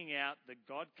 bringing out the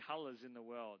God colors in the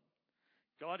world.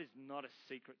 God is not a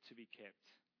secret to be kept.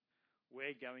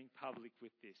 We're going public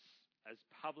with this, as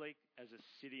public as a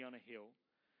city on a hill.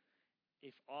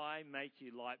 If I make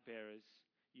you light bearers,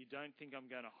 you don't think I'm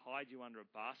going to hide you under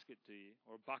a basket, do you?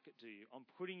 Or a bucket, do you? I'm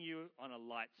putting you on a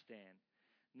light stand.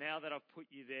 Now that I've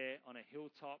put you there on a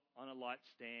hilltop, on a light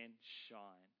stand,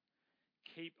 shine.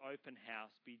 Keep open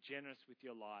house. Be generous with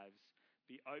your lives.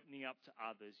 Be opening up to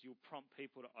others. You'll prompt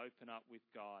people to open up with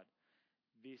God,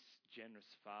 this generous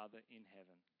Father in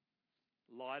heaven.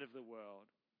 Light of the world.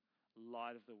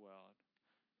 Light of the world.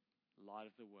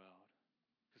 Light of the world.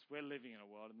 Because we're living in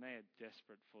a world and they are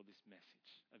desperate for this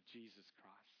message of Jesus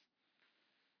Christ.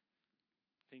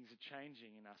 Things are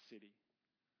changing in our city.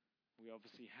 We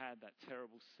obviously had that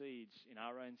terrible siege in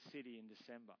our own city in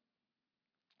December.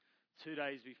 2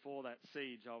 days before that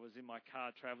siege, I was in my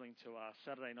car travelling to our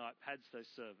Saturday night Padstow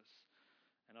service.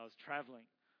 And I was travelling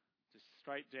just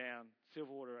straight down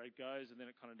Silverwater Road goes, and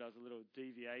then it kind of does a little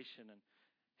deviation, and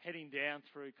heading down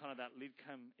through kind of that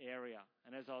Lidcombe area.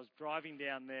 And as I was driving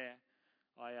down there,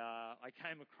 I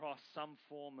came across some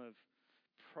form of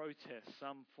protest,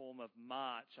 some form of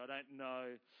march. I don't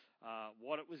know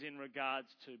what it was in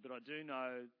regards to, but I do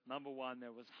know, number one,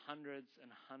 there was hundreds and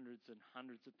hundreds and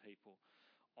hundreds of people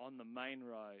on the main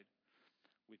road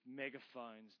with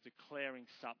megaphones declaring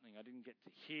something. I didn't get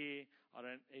to hear. I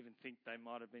don't even think they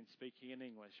might have been speaking in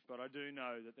English, but I do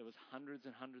know that there was hundreds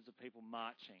and hundreds of people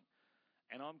marching.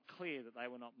 And I'm clear that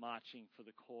they were not marching for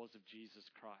the cause of Jesus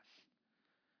Christ.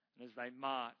 And as they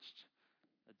marched,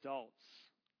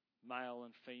 adults, male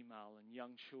and female, and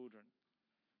young children,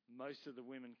 most of the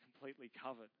women completely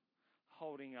covered,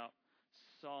 holding up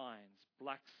signs,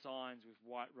 black signs with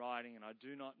white writing, and I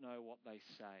do not know what they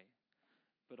say.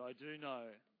 But I do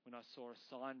know when I saw a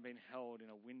sign being held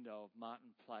in a window of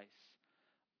Martin Place,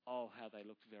 oh, how they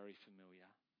looked very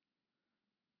familiar.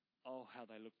 Oh, how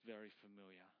they looked very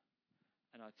familiar.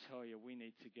 And I tell you, we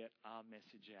need to get our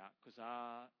message out, because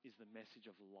ours is the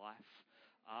message of life.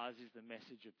 Ours is the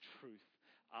message of truth.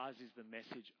 Ours is the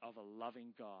message of a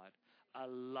loving God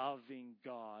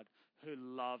who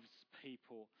loves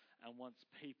people and wants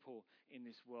people in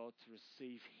this world to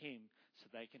receive him so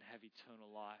they can have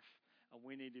eternal life. And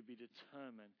we need to be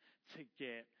determined to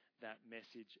get that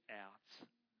message out.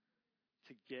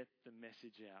 To get the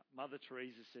message out. Mother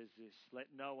Teresa says this: let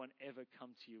no one ever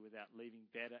come to you without leaving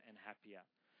better and happier.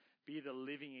 Be the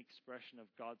living expression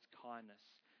of God's kindness.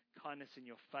 Kindness in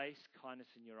your face, kindness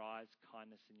in your eyes,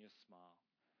 kindness in your smile.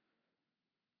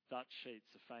 Dutch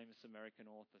Sheets, a famous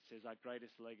American author, says our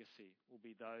greatest legacy will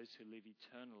be those who live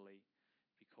eternally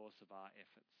because of our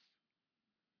efforts.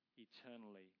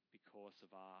 Eternally because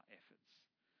of our efforts.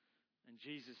 And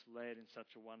Jesus led in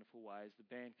such a wonderful way. As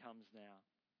the band comes now,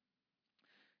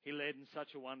 he led in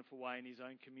such a wonderful way in his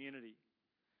own community,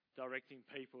 directing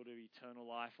people to eternal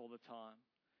life all the time.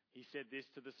 He said this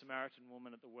to the Samaritan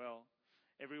woman at the well: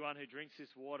 everyone who drinks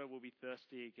this water will be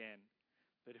thirsty again,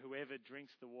 but whoever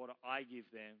drinks the water I give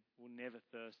them will never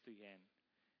thirst again.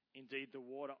 Indeed, the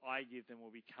water I give them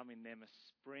will become in them a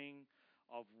spring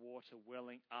of water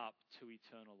welling up to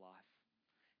eternal life.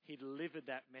 He delivered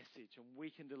that message, and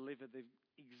we can deliver the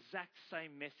exact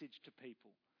same message to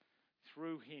people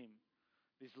through him.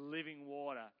 This living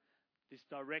water, this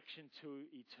direction to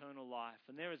eternal life.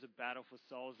 And there is a battle for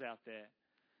souls out there.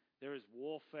 There is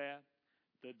warfare.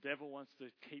 The devil wants to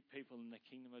keep people in the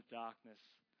kingdom of darkness.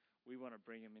 We want to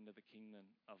bring them into the kingdom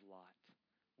of light.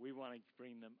 We want to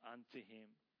bring them unto him.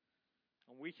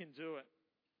 And we can do it.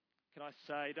 Can I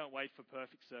say, don't wait for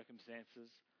perfect circumstances.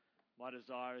 My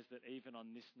desire is that even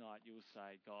on this night you will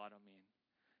say, God, I'm in.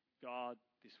 God,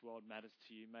 this world matters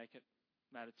to you. Make it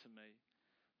matter to me.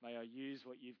 May I use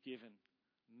what you've given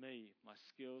me, my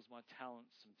skills, my talents,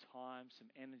 some time, some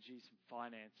energy, some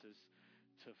finances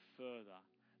to further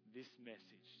this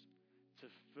message. To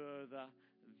further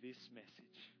this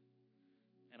message.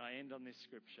 And I end on this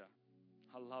scripture.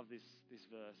 I love this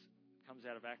verse. It comes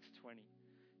out of Acts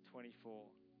 20:24.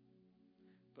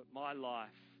 But my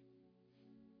life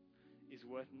is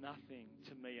worth nothing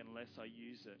to me unless I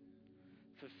use it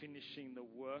for finishing the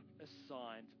work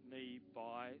assigned me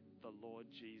by the Lord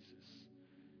Jesus.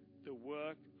 The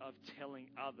work of telling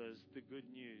others the good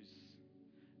news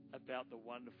about the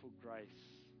wonderful grace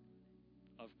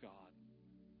of God.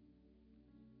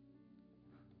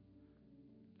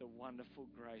 The wonderful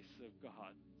grace of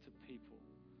God to people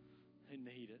who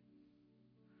need it.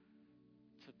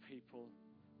 To people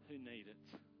who need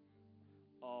it.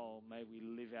 Oh, may we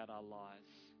live out our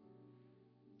lives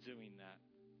doing that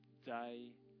day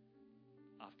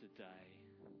after day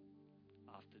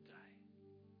after day.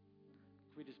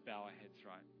 Can we just bow our heads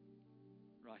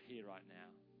right here, right now?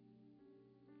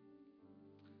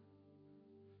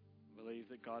 I believe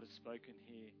that God has spoken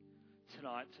here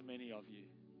tonight to many of you.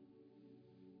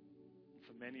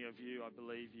 For many of you, I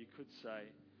believe you could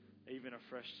say, even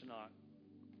afresh tonight,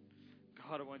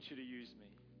 God, I want you to use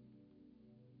me.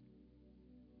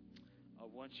 I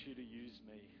want you to use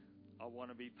me. I want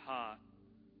to be part.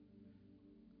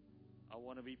 I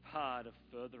want to be part of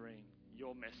furthering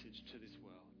your message to this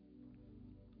world.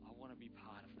 I want to be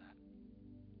part of that.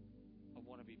 I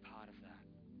want to be part of that.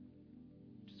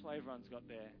 Just while everyone's got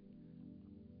their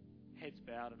heads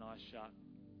bowed and eyes shut.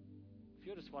 If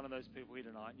you're just one of those people here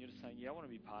tonight and you're just saying, yeah, I want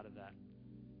to be part of that,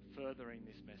 furthering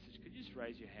this message, could you just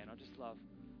raise your hand? I just love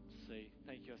to see.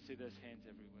 Thank you. I see those hands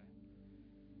everywhere.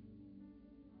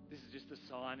 This is just a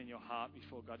sign in your heart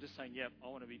before God, just saying, yep,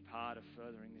 I want to be part of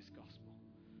furthering this gospel.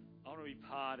 I want to be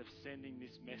part of sending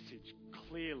this message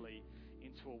clearly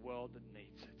into a world that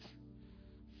needs it.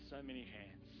 So many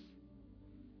hands.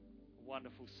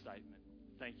 Wonderful statement.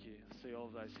 Thank you. I see all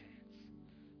of those hands.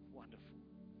 Wonderful.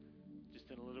 Just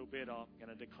in a little bit, I'm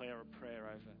going to declare a prayer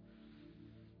over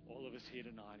all of us here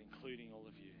tonight, including all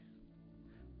of you.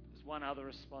 There's one other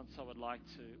response I would like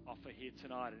to offer here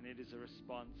tonight, and it is a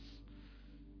response.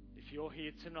 If you're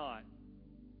here tonight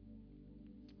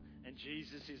and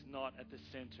Jesus is not at the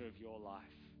center of your life,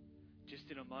 just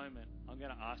in a moment, I'm going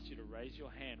to ask you to raise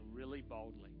your hand really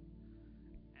boldly.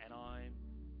 And I'm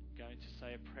going to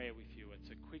say a prayer with you.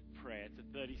 It's a quick prayer. It's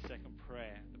a 30-second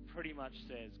prayer that pretty much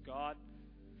says, God,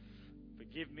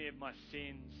 forgive me of my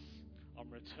sins. I'm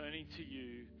returning to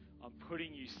you. I'm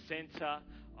putting you center.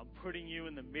 I'm putting you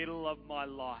in the middle of my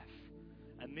life.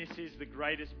 And this is the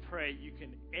greatest prayer you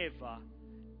can ever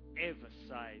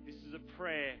say. This is a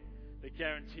prayer that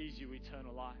guarantees you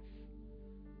eternal life.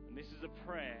 And this is a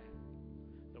prayer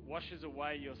that washes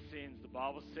away your sins. The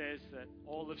Bible says that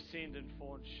all have sinned and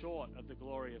fallen short of the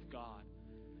glory of God.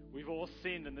 We've all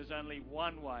sinned, and there's only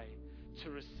one way to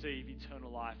receive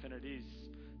eternal life, and it is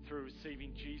through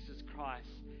receiving Jesus Christ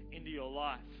into your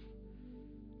life.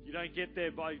 You don't get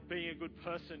there by being a good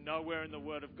person. Nowhere in the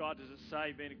Word of God does it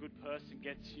say being a good person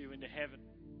gets you into heaven.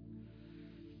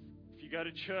 If you go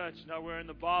to church, nowhere in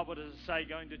the Bible does it say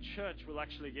going to church will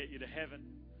actually get you to heaven.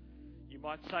 You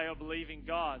might say, I believe in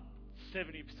God.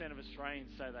 70% of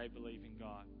Australians say they believe in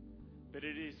God. But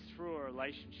it is through a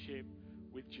relationship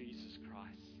with Jesus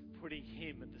Christ, putting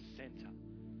Him at the center.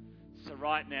 So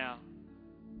right now,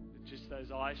 with just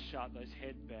those eyes shut, those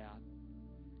heads bowed,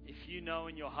 if you know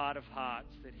in your heart of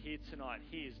hearts that here tonight,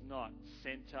 He is not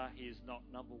center, He is not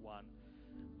number one,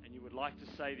 and you would like to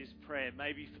say this prayer,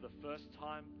 maybe for the first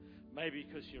time, maybe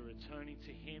because you're returning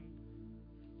to Him,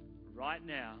 right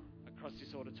now, across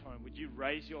this auditorium, would you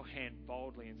raise your hand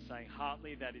boldly and say,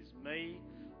 Hartley, that is me.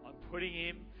 I'm putting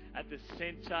Him at the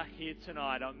center here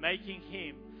tonight. I'm making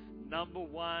Him number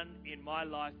one in my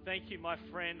life. Thank you, my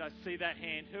friend. I see that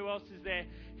hand. Who else is there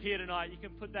here tonight? You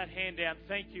can put that hand down.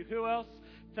 Thank you. Who else?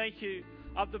 Thank you.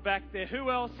 Up the back there.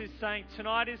 Who else is saying,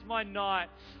 tonight is my night.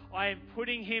 I am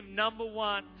putting Him number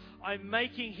one. I'm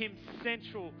making Him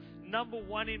central, number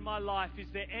one in my life. Is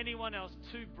there anyone else?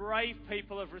 Two brave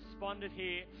people have responded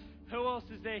here. Who else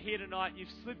is there here tonight? You've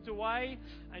slipped away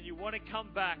and you want to come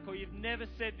back, or you've never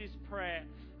said this prayer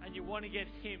and you want to get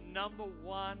Him number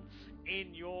one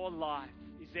in your life.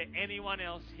 Is there anyone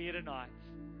else here tonight?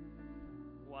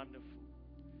 Wonderful.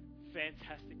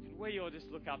 Fantastic. Can we all just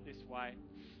look up this way?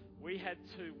 We had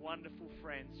two wonderful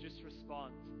friends just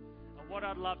respond. And what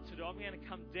I'd love to do, I'm going to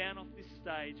come down off this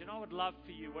stage, and I would love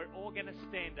for you, we're all going to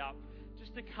stand up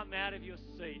just to come out of your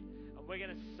seat. We're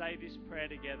going to say this prayer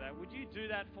together. Would you do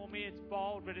that for me? It's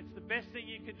bold, but it's the best thing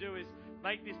you can do is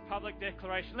make this public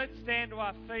declaration. Let's stand to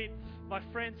our feet. My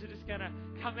friends are just going to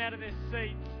come out of their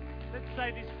seats. Let's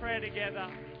say this prayer together.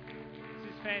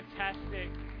 This is fantastic.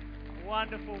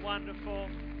 Wonderful, wonderful.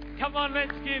 Come on,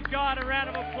 let's give God a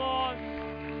round of applause.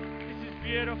 This is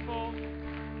beautiful.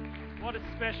 What a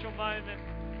special moment.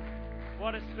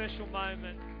 What a special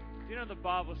moment. You know, the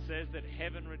Bible says that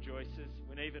heaven rejoices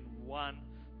when even one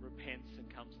repents and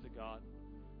comes to God.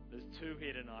 There's two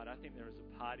here tonight. I think there is a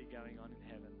party going on in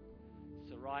heaven.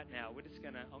 So right now, I'm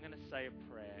going to say a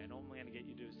prayer, and all I'm going to get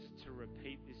you to do is to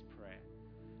repeat this prayer.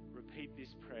 Repeat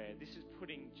this prayer. This is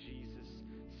putting Jesus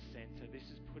center. This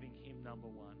is putting Him number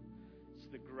one. It's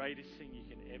the greatest thing you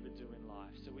can ever do in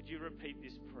life. So would you repeat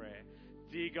this prayer?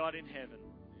 Dear God in heaven,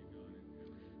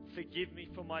 forgive me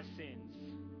for my sins.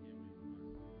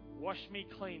 Wash me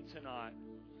clean tonight.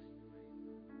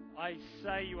 I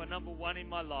say you are number one in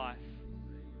my life.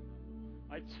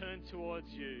 I turn towards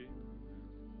you.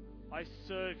 I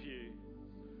serve you.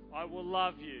 I will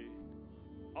love you.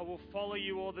 I will follow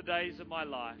you all the days of my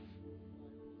life.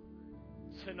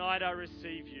 Tonight I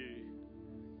receive you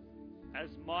as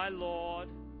my Lord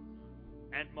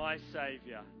and my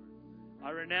Savior. I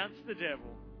renounce the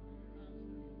devil.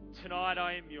 Tonight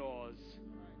I am yours.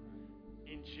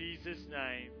 In Jesus'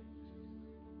 name,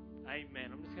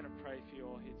 amen. I'm just going to pray for you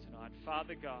all here tonight.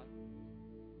 Father God,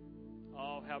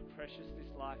 oh, how precious this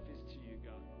life is to you,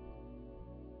 God.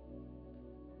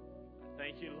 I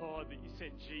thank you, Lord, that you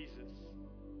sent Jesus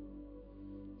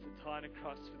to die on a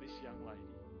cross for this young lady.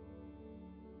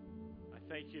 I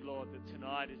thank you, Lord, that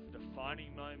tonight is the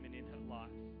defining moment in her life.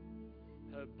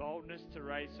 Her boldness to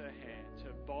raise her hand,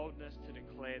 her boldness to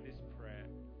declare this prayer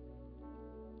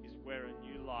is where a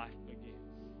new life begins.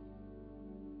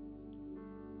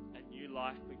 A new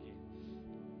life begins.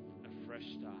 A fresh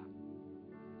start.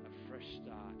 A fresh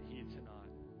start here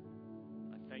tonight.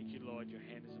 I thank you, Lord, your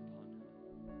hand is upon her.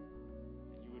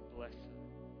 And you would bless her.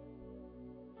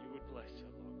 You would bless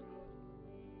her, Lord God.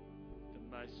 The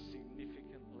most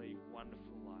significantly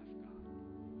wonderful life,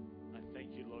 God. I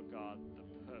thank you, Lord God, the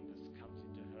purpose comes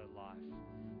into her life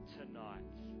tonight.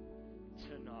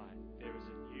 Tonight, there is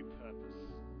a new purpose.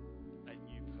 A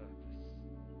new purpose.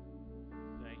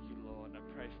 Thank you, Lord. And I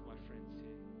pray for my friends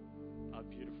here, our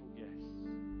beautiful guests.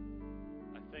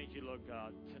 I thank you, Lord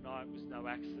God. Tonight was no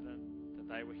accident that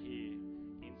they were here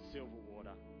in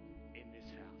Silverwater, in this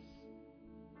house.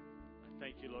 I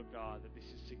thank you, Lord God, that this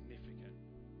is significant.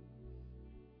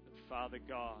 That Father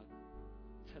God,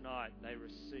 tonight they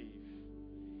receive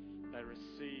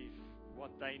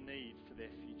what they need for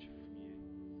their future from you.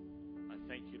 I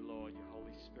thank you, Lord, your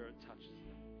Holy Spirit touches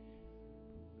them.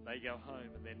 They go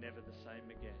home and they're never the same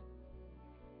again.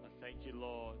 I thank you,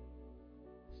 Lord,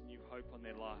 there's new hope on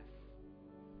their life.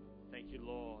 Thank you,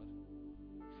 Lord,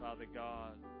 Father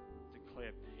God,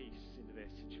 declare peace into their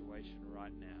situation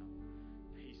right now.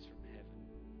 Peace from heaven.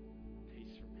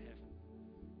 Peace from heaven.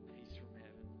 Peace from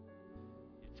heaven.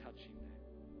 You're touching them.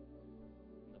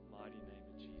 In the mighty name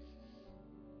of Jesus.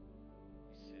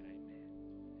 We said amen.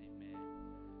 Amen.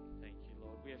 Thank you,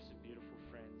 Lord. We have some beautiful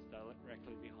friends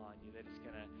directly behind you. They're just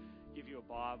going to give you a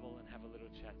Bible and have a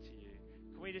little chat to you.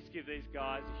 Can we just give these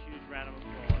guys a huge round of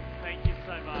applause? Thank you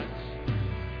so much.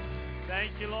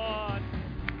 Thank you, Lord.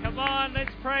 Come on,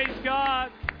 let's praise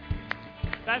God.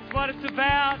 That's what it's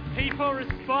about. People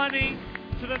responding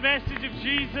to the message of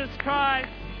Jesus Christ,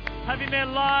 having their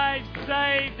lives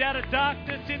saved out of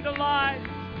darkness into light.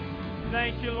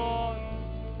 Thank you, Lord.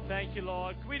 Thank you,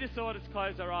 Lord. Can we just all just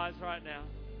close our eyes right now?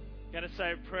 I'm going to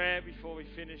say a prayer before we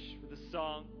finish with a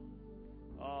song.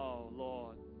 Oh,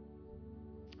 Lord.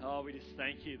 Oh, we just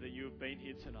thank you that you have been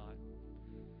here tonight.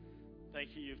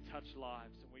 Thank you, you've touched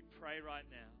lives. And we pray right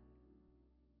now